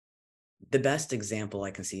the best example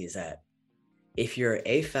I can see is that if you're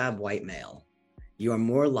a fab white male, you are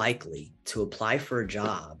more likely to apply for a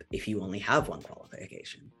job if you only have one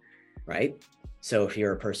qualification, right? So if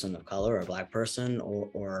you're a person of color or a Black person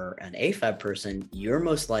or an AFAB person, you're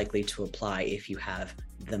most likely to apply if you have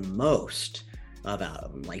the most of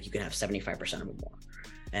them. Like you can have 75% of them more.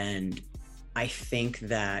 And I think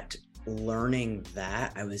that learning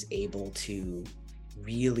that, I was able to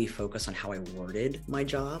really focus on how I worded my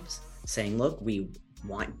jobs, saying, look, we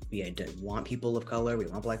want people of color, we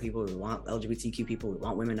want Black people, we want LGBTQ people, we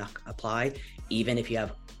want women to apply, even if you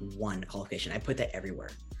have one qualification. I put that everywhere,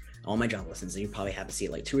 all my job listings, and you probably have to see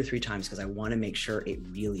it like 2 or 3 times, because I want to make sure it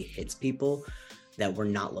really hits people, that we're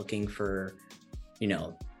not looking for,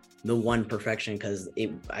 the one perfection. Because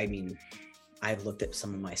I've looked at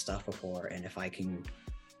some of my stuff before, and if I can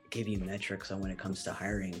give you metrics on when it comes to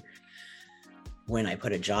hiring, when I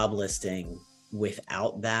put a job listing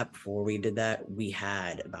without that, before we did that, we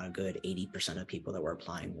had about a good 80% of people that were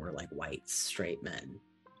applying were like white, straight men.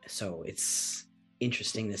 So it's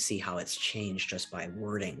interesting to see how it's changed just by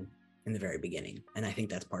wording in the very beginning. And I think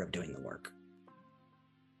that's part of doing the work.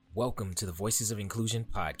 Welcome to the Voices of Inclusion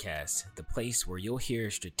podcast, the place where you'll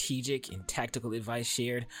hear strategic and tactical advice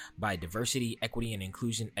shared by diversity, equity, and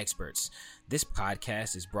inclusion experts. This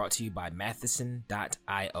podcast is brought to you by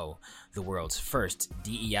Matheson.io, the world's first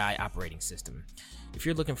DEI operating system. If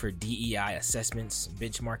you're looking for DEI assessments,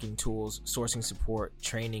 benchmarking tools, sourcing support,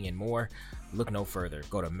 training, and more, look no further.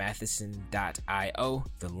 Go to Matheson.io.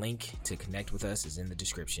 The link to connect with us is in the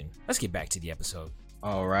description. Let's get back to the episode.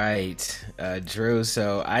 All right, Drew,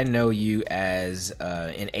 so I know you as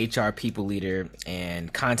an HR people leader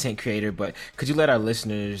and content creator, but could you let our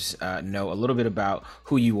listeners know a little bit about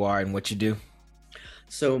who you are and what you do?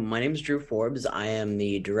 So my name is Drew Forbes. I am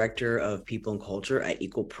the director of people and culture at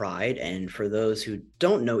Equal Pride. And for those who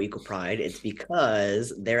don't know Equal Pride, it's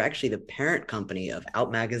because they're actually the parent company of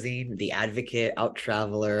Out Magazine, The Advocate, Out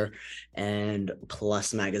Traveler, and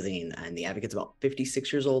Plus Magazine. And The Advocate's about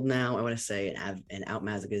 56 years old now, I want to say, and Out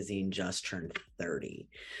Magazine just turned 30.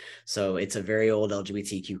 So it's a very old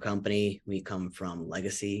LGBTQ company. We come from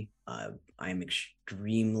legacy. I'm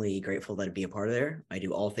extremely grateful that I'd be a part of there. I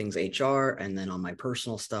do all things HR, and then on my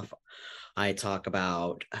personal stuff, I talk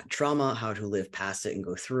about trauma, how to live past it and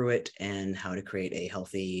go through it, and how to create a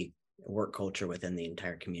healthy work culture within the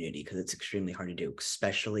entire community, because it's extremely hard to do,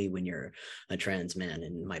 especially when you're a trans man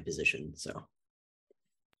in my position. So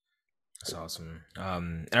that's awesome.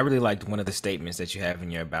 And I really liked one of the statements that you have in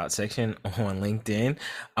your About section on LinkedIn.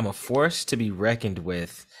 I'm a force to be reckoned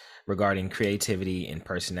with regarding creativity and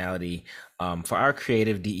personality. For our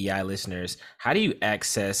creative DEI listeners, how do you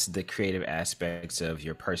access the creative aspects of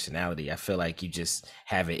your personality? I feel like you just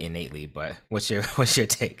have it innately, but what's your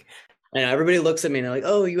take? And everybody looks at me and they're like,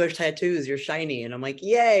 oh, you have tattoos, you're shiny. And I'm like,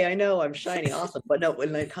 yay, I know, I'm shiny, awesome. But no,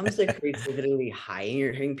 when it comes to creativity,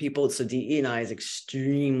 hiring people, so DE&I is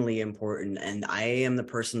extremely important. And I am the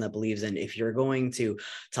person that believes in, if you're going to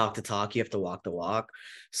talk the talk, you have to walk the walk.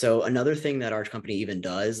 So another thing that our company even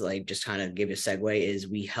does, like just kind of give you a segue, is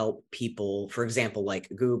we help people, for example, like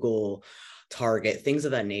Google, Target, things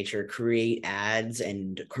of that nature, create ads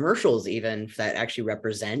and commercials even that actually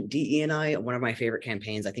represent DE&I. One of my favorite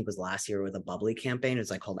campaigns, I think, was last year with a bubbly campaign. It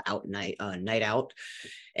was like called Night Out.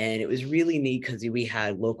 And it was really neat because we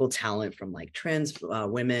had local talent from like trans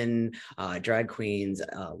women, drag queens,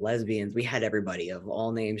 lesbians. We had everybody of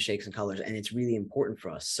all names, shapes, and colors. And it's really important for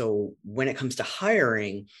us. So when it comes to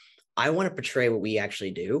hiring, I want to portray what we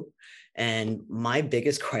actually do. And my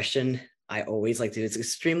biggest question I always like to do, it's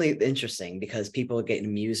extremely interesting because people get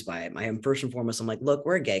amused by it. I am first and foremost, I'm like, look,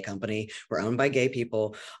 we're a gay company. We're owned by gay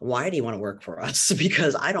people. Why do you want to work for us?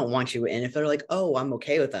 Because I don't want you. And if they're like, oh, I'm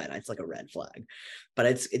okay with that, it's like a red flag. But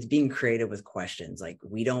it's being creative with questions. Like,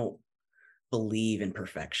 we don't believe in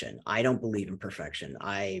perfection. I don't believe in perfection.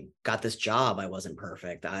 I got this job. I wasn't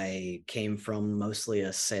perfect. I came from mostly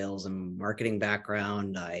a sales and marketing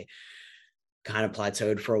background. I kind of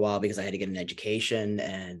plateaued for a while because I had to get an education,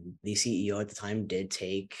 and the CEO at the time did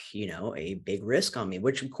take, a big risk on me,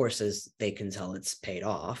 which of course, as they can tell, it's paid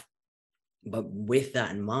off. But with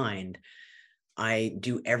that in mind, I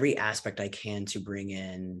do every aspect I can to bring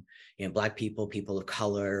in, Black people, people of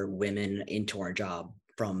color, women into our job.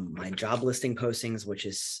 From my job listing postings, which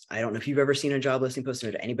is, I don't know if you've ever seen a job listing posting,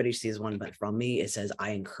 or if anybody sees one, but from me, it says,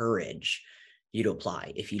 I encourage you to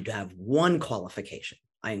apply. If you have one qualification,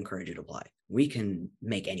 I encourage you to apply. We can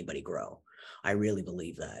make anybody grow. I really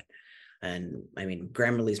believe that. And I mean,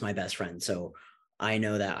 Grammarly is my best friend. So I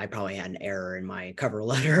know that I probably had an error in my cover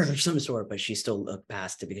letter of some sort, but she still looked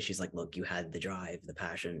past it because she's like, look, you had the drive, the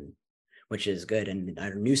passion. which is good. And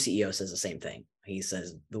our new CEO says the same thing. He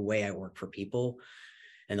says the way I work for people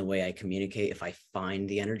and the way I communicate, if I find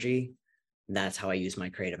the energy, that's how I use my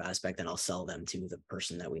creative aspect, and I'll sell them to the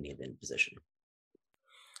person that we need in position.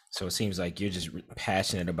 So it seems like you're just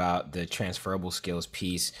passionate about the transferable skills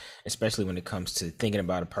piece, especially when it comes to thinking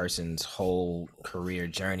about a person's whole career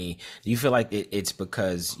journey. Do you feel like it's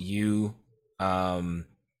because you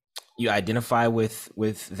identify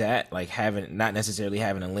with that, like having not necessarily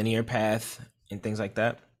having a linear path and things like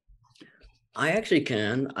that? I actually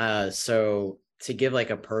can. So to give like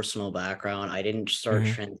a personal background, I didn't start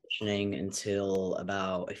Mm-hmm. transitioning until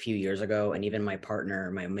about a few years ago. And even my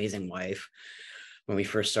partner, my amazing wife, when we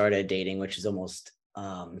first started dating, which is almost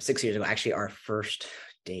 6 years ago, actually our first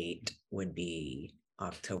date would be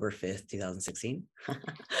October 5th, 2016.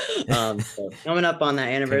 So coming up on that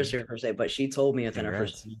anniversary of first date, but she told me within our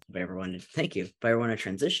first, Congrats. if I ever wanted, thank you, if I ever wanted to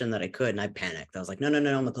transition that I could. And I panicked. I was like, no, no,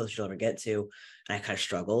 no, I'm the closest you'll ever get to. And I kind of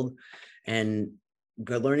struggled. And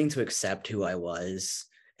learning to accept who I was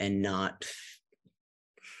and not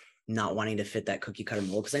wanting to fit that cookie cutter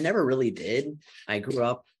mold, because I never really did. I grew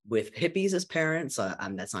up with hippies as parents.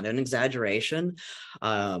 That's not an exaggeration.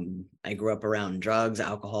 I grew up around drugs,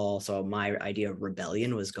 alcohol. So my idea of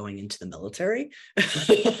rebellion was going into the military.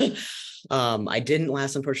 I didn't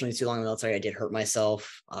last, unfortunately, too long in the military. I did hurt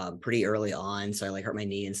myself pretty early on. So I like hurt my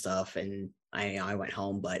knee and stuff. And I went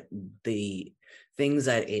home. But the things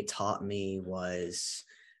that it taught me was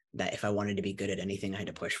that if I wanted to be good at anything, I had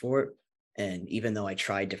to push for it. And even though I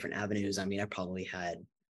tried different avenues, I mean, I probably had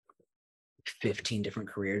 15 different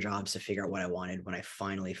career jobs to figure out what I wanted. When I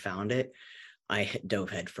finally found it, I dove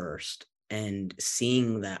head first. And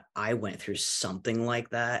seeing that I went through something like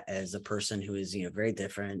that as a person who is, very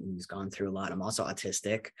different and who's gone through a lot. I'm also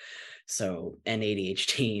autistic, so, and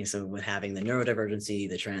ADHD. So with having the neurodivergency,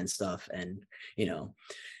 the trans stuff, and,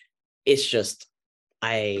 it's just,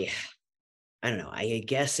 I I don't know. I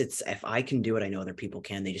guess it's, if I can do it, I know other people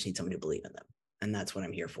can. They just need someone to believe in them. And that's what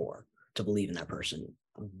I'm here for, to believe in that person.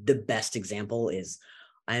 The best example is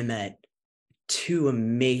I met two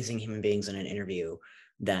amazing human beings in an interview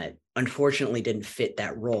that unfortunately didn't fit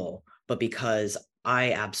that role, but because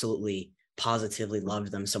I absolutely positively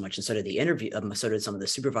loved them so much, and so did the interview, so did some of the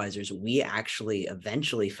supervisors, we actually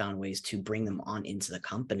eventually found ways to bring them on into the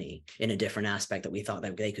company in a different aspect that we thought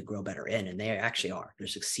that they could grow better in, and they actually are. They're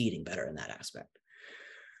succeeding better in that aspect.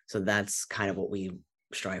 So that's kind of what we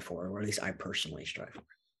strive for, or at least I personally strive for.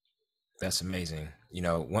 That's amazing.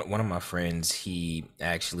 One of my friends, he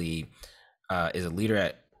actually is a leader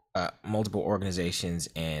at multiple organizations,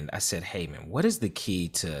 and I said, "Hey, man, what is the key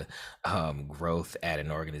to growth at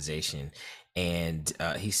an organization?" And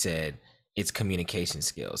he said, "It's communication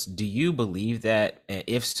skills." Do you believe that? And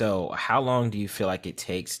if so, how long do you feel like it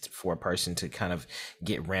takes for a person to kind of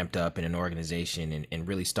get ramped up in an organization and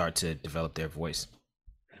really start to develop their voice?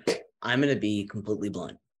 I'm going to be completely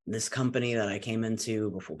blunt. This company that I came into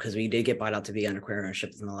before, because we did get bought out to be under queer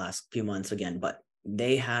ownership in the last few months again, but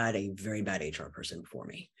they had a very bad HR person before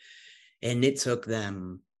me. And it took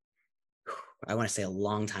them, I want to say, a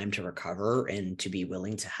long time to recover and to be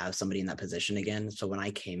willing to have somebody in that position again. So when I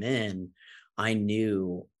came in, I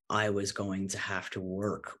knew I was going to have to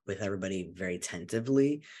work with everybody very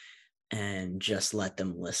tentatively and just let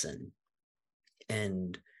them listen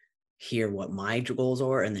and hear what my goals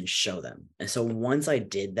are and then show them. And so once I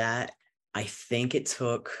did that, I think it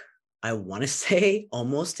took, I want to say,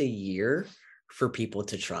 almost a year for people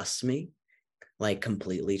to trust me, like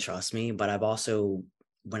completely trust me. But I've also,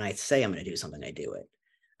 when I say I'm going to do something, I do it.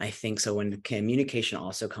 I think so. When communication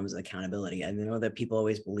also comes with accountability, I know that people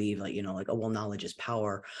always believe, like, like, oh, well, knowledge is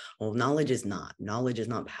power. Well, knowledge is not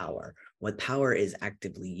power. What power is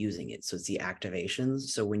actively using it. So it's the activations.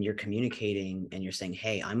 So when you're communicating and you're saying,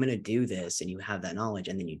 hey, I'm going to do this, and you have that knowledge,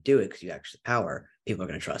 and then you do it because you actually power, people are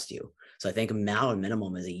going to trust you. So I think now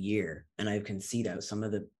minimum is a year. And I can see that some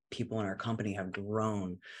of the people in our company have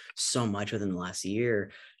grown so much within the last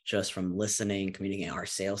year, just from listening, communicating. Our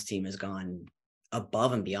sales team has gone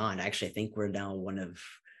above and beyond. Actually, I think we're now one of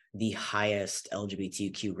the highest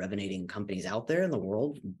LGBTQ resonating companies out there in the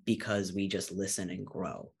world, because we just listen and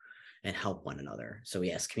grow and help one another. So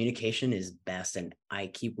yes, communication is best, and I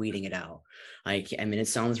keep weeding it out. I mean, it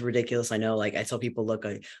sounds ridiculous. I know, like, I tell people, look,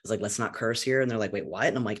 I was like, let's not curse here. And they're like, wait, what?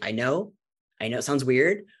 And I'm like, I know it sounds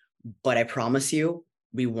weird, but I promise you,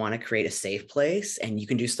 we want to create a safe place, and you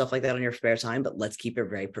can do stuff like that on your spare time, but let's keep it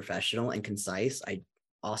very professional and concise. I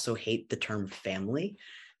also hate the term family,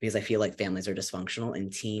 because I feel like families are dysfunctional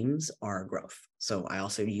and teams are growth. So I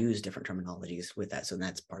also use different terminologies with that. So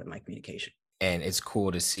that's part of my communication. And it's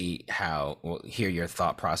cool to see hear your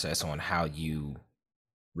thought process on how you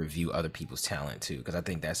review other people's talent too, because I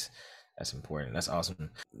think that's important. That's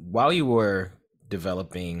awesome. While you were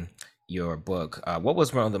developing your book, what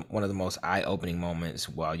was one of the most eye-opening moments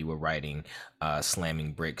while you were writing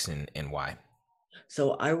Slamming Bricks, and why?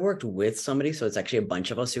 So I worked with somebody, so it's actually a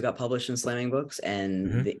bunch of us who got published in slamming books, and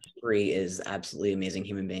Mm-hmm. the Avery is absolutely amazing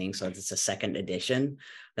human being. So it's a second edition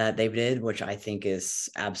that they did, which I think is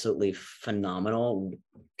absolutely phenomenal.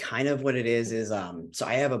 Kind of what it is so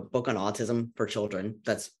I have a book on autism for children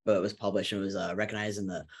that's what was published and was recognized in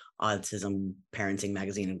the autism parenting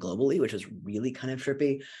magazine and globally, which was really kind of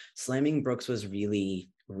trippy. Slamming Brooks was really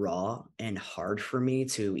raw and hard for me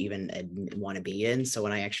to even want to be in. So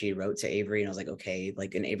when I actually wrote to Avery and I was like, okay,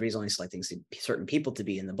 like, and Avery's only selecting certain people to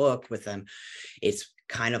be in the book with them, it's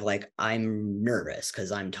kind of like I'm nervous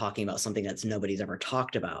because I'm talking about something that's nobody's ever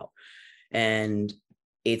talked about. And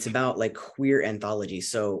it's about like queer anthology.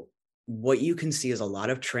 So what you can see is a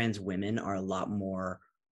lot of trans women are a lot more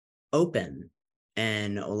open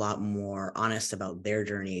and a lot more honest about their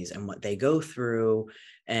journeys and what they go through.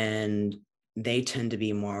 And they tend to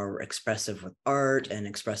be more expressive with art and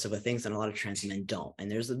expressive with things, and a lot of trans men don't.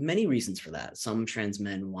 And there's many reasons for that. Some trans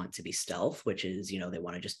men want to be stealth, which is, they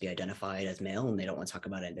want to just be identified as male and they don't want to talk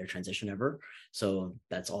about it in their transition ever. So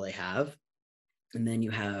that's all they have. And then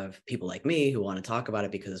you have people like me who want to talk about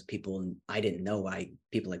it because I didn't know why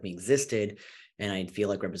people like me existed, and I feel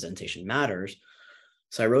like representation matters.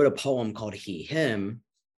 So I wrote a poem called He, Him,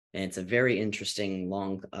 and it's a very interesting,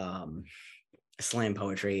 long slam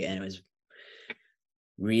poetry, and it was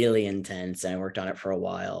really intense, and I worked on it for a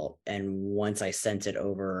while. And once I sent it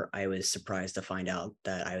over, I was surprised to find out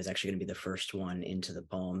that I was actually going to be the first one into the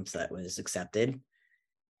poems that was accepted.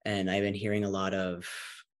 And I've been hearing a lot of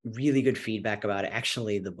really good feedback about it.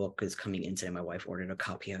 Actually, the book is coming in today. My wife ordered a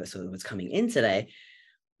copy of it, so it's coming in today.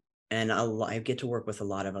 And I get to work with a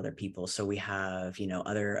lot of other people. So we have,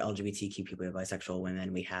 other LGBTQ people, we have bisexual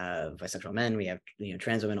women, we have bisexual men, we have,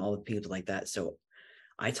 trans women, all the people like that. So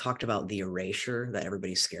I talked about the erasure that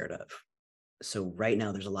everybody's scared of. So right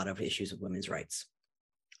now, there's a lot of issues with women's rights.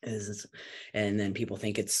 And then people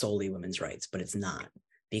think it's solely women's rights, but it's not,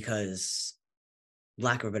 because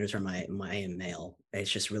lack of a better term, I am male.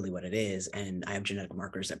 It's just really what it is. And I have genetic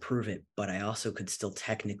markers that prove it, but I also could still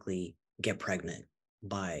technically get pregnant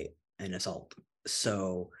by an assault.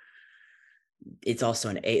 So it's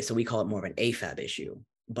also so we call it more of an AFAB issue.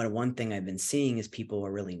 But one thing I've been seeing is people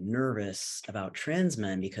are really nervous about trans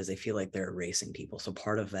men because they feel like they're erasing people. So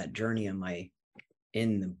part of that journey in my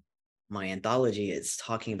anthology is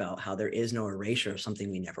talking about how there is no erasure of something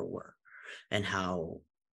we never were, and how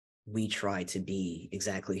we try to be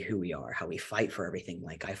exactly who we are, how we fight for everything.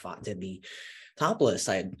 Like I fought to be topless.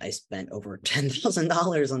 I spent over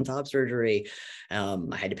 $10,000 on top surgery. I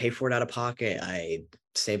had to pay for it out of pocket. I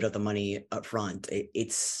saved up the money up front.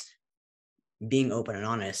 It's being open and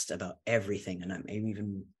honest about everything. And I'm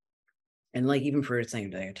even, and like, even for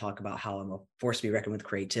saying today, I talk about how I'm a force to be reckoned with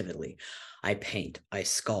creatively. I paint, I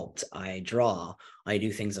sculpt, I draw, I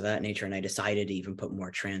do things of that nature. And I decided to even put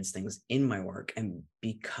more trans things in my work. And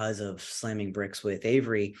because of slamming bricks with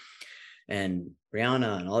Avery and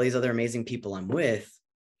Rihanna and all these other amazing people I'm with,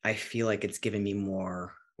 I feel like it's given me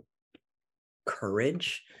more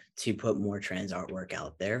courage to put more trans artwork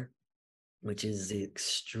out there, which is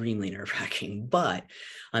extremely nerve-wracking, but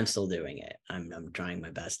I'm still doing it. I'm trying my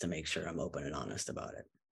best to make sure I'm open and honest about it.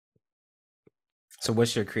 So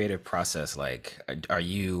what's your creative process like? Are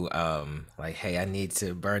you like, hey, I need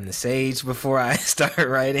to burn the sage before I start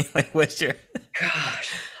writing? Like, what's your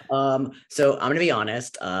Gosh. So I'm gonna be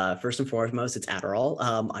honest. First and foremost, it's Adderall.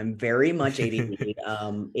 I'm very much ADD.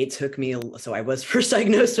 It took me, so I was first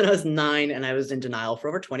diagnosed when I was 9, and I was in denial for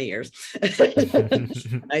over 20 years. I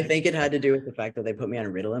think it had to do with the fact that they put me on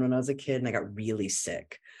Ritalin when I was a kid, and I got really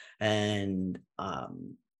sick. And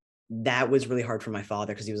that was really hard for my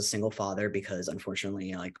father because he was a single father, because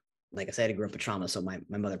unfortunately, like I said, I grew up with trauma. So my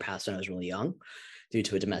mother passed when I was really young due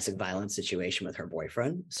to a domestic violence situation with her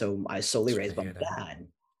boyfriend. So I was solely raised by my dad.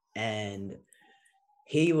 And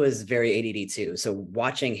he was very ADD too. So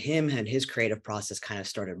watching him and his creative process kind of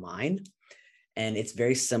started mine. And it's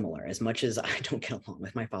very similar. As much as I don't get along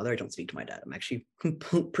with my father, I don't speak to my dad. I'm actually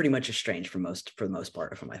pretty much estranged for the most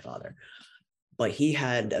part from my father. But he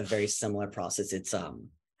had a very similar process. It's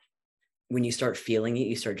when you start feeling it,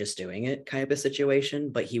 you start just doing it kind of a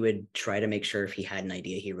situation. But he would try to make sure if he had an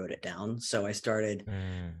idea, he wrote it down. So I started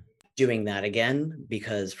doing that again,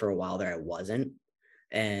 because for a while there I wasn't.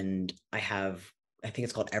 And I think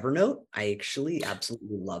it's called Evernote. I actually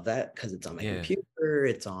absolutely love that because it's on my computer,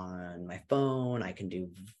 it's on my phone. I can do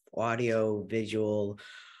audio, visual.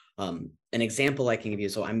 An example I can give you.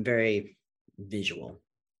 So I'm very visual.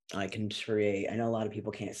 I can create, I know a lot of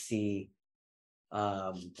people can't see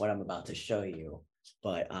what I'm about to show you,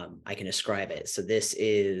 but I can describe it. So this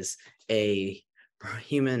is a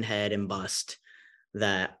human head and bust,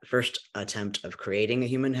 that first attempt of creating a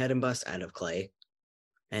human head and bust out of clay.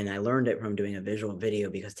 And I learned it from doing a visual video,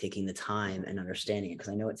 because taking the time and understanding it,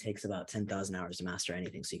 because I know it takes about 10,000 hours to master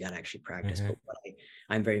anything. So you got to actually practice. Mm-hmm. But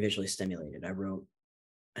I'm very visually stimulated. I wrote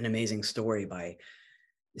an amazing story by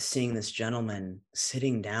seeing this gentleman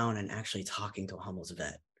sitting down and actually talking to a homeless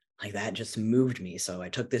vet. Like, that just moved me. So I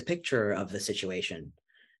took this picture of the situation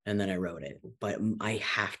and then I wrote it. But I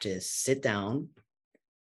have to sit down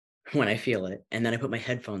when I feel it. And then I put my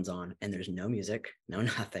headphones on and there's no music, no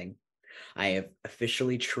nothing. I have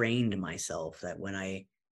officially trained myself that when I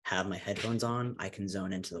have my headphones on, I can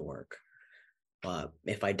zone into the work. But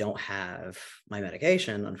if I don't have my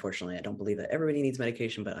medication, unfortunately, I don't believe that everybody needs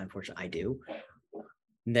medication, but unfortunately I do,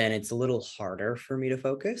 then it's a little harder for me to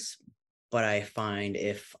focus. But I find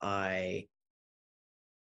if I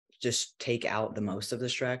just take out the most of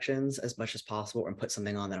distractions as much as possible and put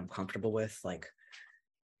something on that I'm comfortable with, like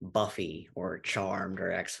Buffy or Charmed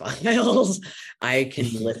or X-Files, I can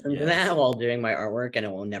listen to that while doing my artwork and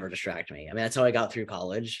it will never distract me. I mean, that's how I got through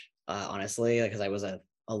college, honestly, because I was a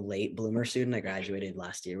late bloomer student. I graduated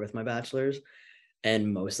last year with my bachelor's.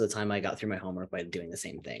 And most of the time I got through my homework by doing the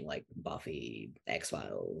same thing, like Buffy,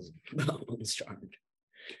 X-Files, Bones, Charmed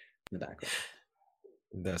in the background.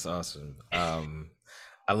 That's awesome.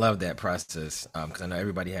 I love that process because I know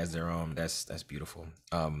everybody has their own. That's beautiful.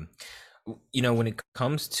 When it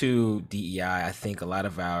comes to DEI, I think a lot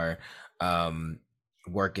of our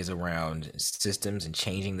work is around systems and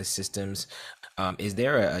changing the systems. Is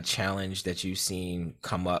there a challenge that you've seen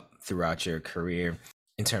come up throughout your career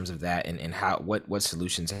in terms of that, and what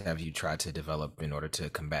solutions have you tried to develop in order to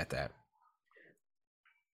combat that?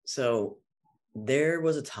 So there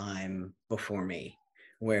was a time before me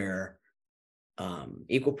where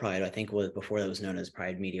Equal Pride, I think, was before that was known as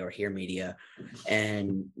Pride Media or Here Media,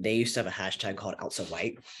 and they used to have a hashtag called Out So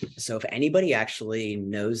White. So if anybody actually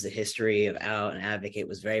knows the history of Out and Advocate,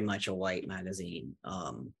 was very much a white magazine,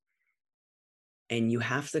 and you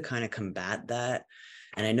have to kind of combat that.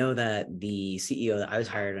 And I know that the CEO that I was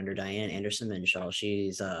hired under, Diane Anderson Minshaw,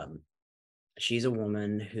 she's a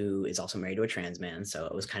woman who is also married to a trans man. So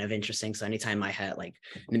it was kind of interesting. So anytime I had, like,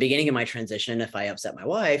 in the beginning of my transition, if I upset my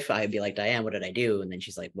wife, I'd be like, Diane, what did I do? And then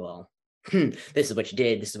she's like, well, this is what you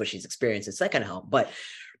did. This is what she's experienced. It's that kind of help. But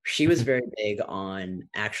she was very big on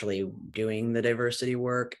actually doing the diversity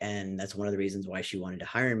work. And that's one of the reasons why she wanted to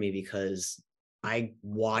hire me, because I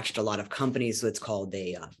watched a lot of companies. So it's called,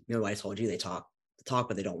 what I told you, they talk the talk,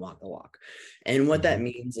 but they don't walk the walk. And what that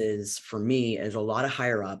means is, for me, is a lot of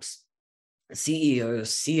higher ups,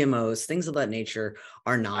 CEOs, CMOs, things of that nature,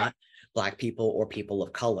 are not Black people or people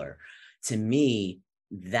of color. To me,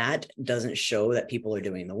 that doesn't show that people are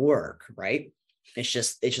doing the work, right? It's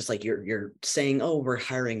just like you're saying, oh, we're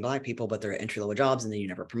hiring Black people, but they're entry-level jobs, and then you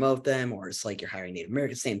never promote them, or it's like you're hiring Native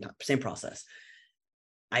Americans, same process.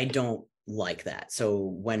 I don't like that. So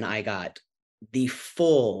when I got the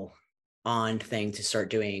full on thing to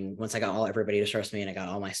start doing, once I got everybody to trust me and I got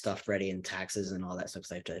all my stuff ready and taxes and all that stuff,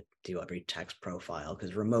 because I have to do every tax profile,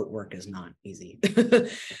 because remote work is not easy.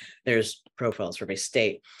 There's profiles for every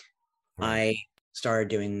state. I started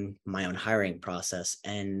doing my own hiring process,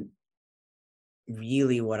 and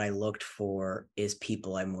really what I looked for is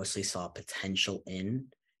people I mostly saw potential in,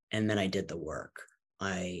 and then I did the work.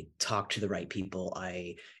 I talked to the right people.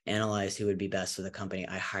 I analyzed who would be best for the company.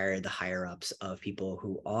 I hired the higher ups of people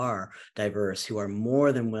who are diverse, who are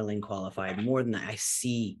more than willing, qualified, more than that. I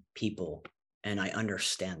see people and I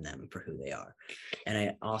understand them for who they are. And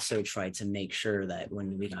I also tried to make sure that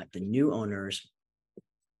when we got the new owners,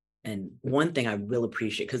 and one thing I will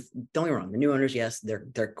appreciate, because don't get me wrong, the new owners, yes,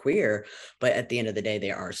 they're queer, but at the end of the day,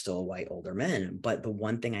 they are still white older men. But the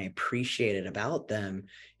one thing I appreciated about them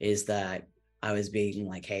is that I was being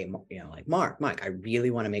like, hey, like, Mike, I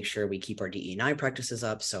really want to make sure we keep our DE&I practices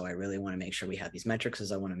up. So I really want to make sure we have these metrics,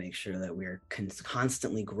 as I want to make sure that we're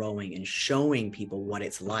constantly growing and showing people what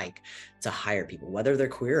it's like to hire people, whether they're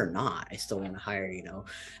queer or not. I still want to hire,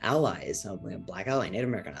 allies, Black ally, Native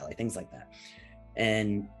American ally, things like that.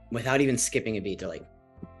 And without even skipping a beat, they're like,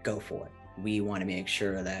 go for it. We want to make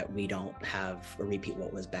sure that we don't have a repeat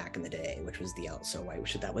what was back in the day, which was the Out So White,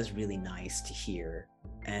 which that was really nice to hear.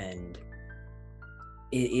 And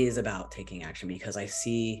it is about taking action, because I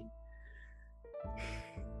see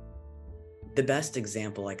the best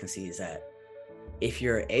example I can see is that if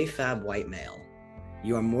you're a fab white male,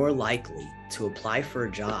 you are more likely to apply for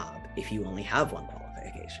a job if you only have one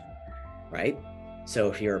qualification, right? So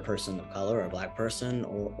if you're a person of color or a Black person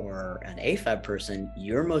or an AFAB person,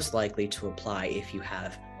 you're most likely to apply if you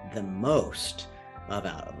have the most of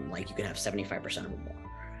out of them. Like you can have 75% or more.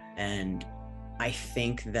 And I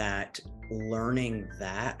think that learning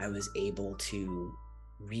that, I was able to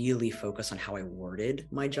really focus on how I worded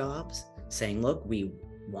my jobs, saying, look, we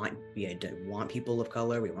want people of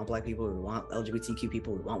color, we want Black people, we want LGBTQ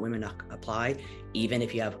people, we want women to apply, even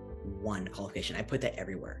if you have one qualification. I put that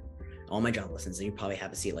everywhere, all my job listings, and you probably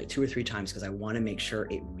have to see it like 2 or 3 times, because I want to make sure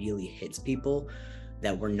it really hits people,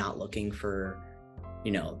 that we're not looking for,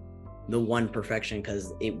 the one perfection.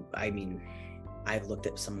 Because I've looked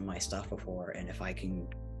at some of my stuff before, and if I can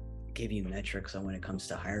give you metrics on when it comes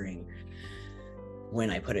to hiring, when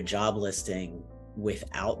I put a job listing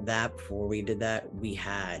without that, before we did that, we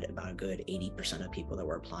had about a good 80% of people that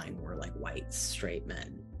were applying were like white, straight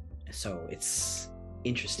men. So it's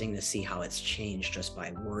interesting to see how it's changed just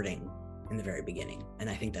by wording in the very beginning. And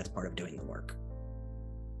I think that's part of doing the work.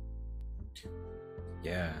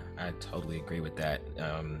 Yeah, I totally agree with that.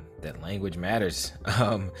 That language matters.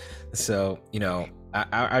 So,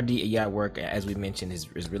 our DEI work, as we mentioned,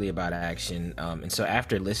 is really about action. And so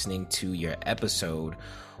after listening to your episode,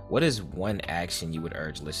 what is one action you would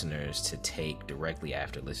urge listeners to take directly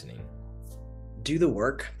after listening? Do the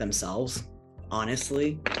work themselves.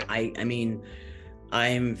 Honestly,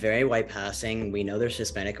 I'm very white passing. We know there's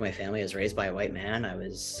Hispanic in my family. I was raised by a white man. I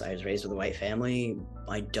was raised with a white family.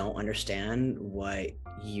 I don't understand what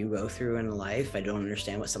you go through in life. I don't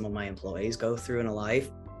understand what some of my employees go through in a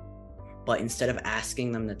life. But instead of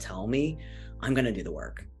asking them to tell me, I'm going to do the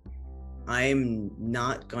work. I'm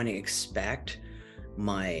not going to expect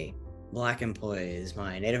my Black employees,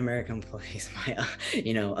 my Native American employees, my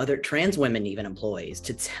other trans women, even employees,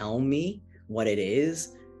 to tell me what it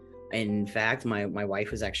is. In fact, my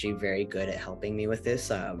wife was actually very good at helping me with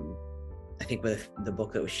this. I think with the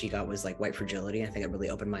book that she got was like White Fragility. I think it really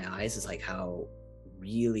opened my eyes, is like how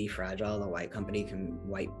really fragile the white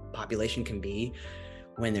population can be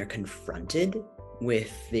when they're confronted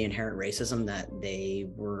with the inherent racism that they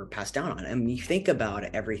were passed down on. And you think about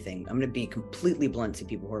everything. I'm going to be completely blunt to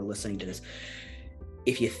people who are listening to this.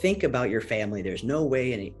 If you think about your family, there's no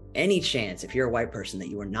way, any chance, if you're a white person, that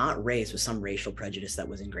you were not raised with some racial prejudice that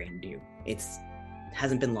was ingrained in you. It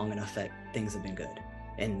hasn't been long enough that things have been good,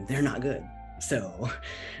 and they're not good. So,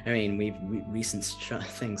 recent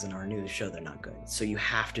things in our news show they're not good. So you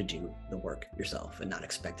have to do the work yourself and not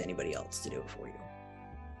expect anybody else to do it for you.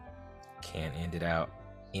 Can't end it out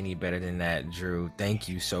any better than that, Drew. Thank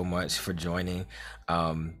you so much for joining.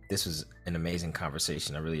 This was an amazing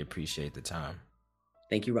conversation. I really appreciate the time.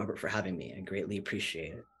 Thank you, Robert, for having me. I greatly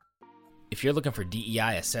appreciate it. If you're looking for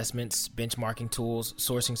DEI assessments, benchmarking tools,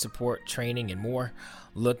 sourcing support, training, and more,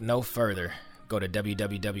 look no further. Go to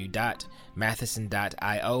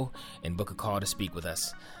www.matheson.io and book a call to speak with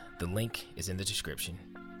us. The link is in the description.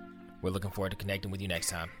 We're looking forward to connecting with you next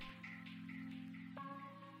time.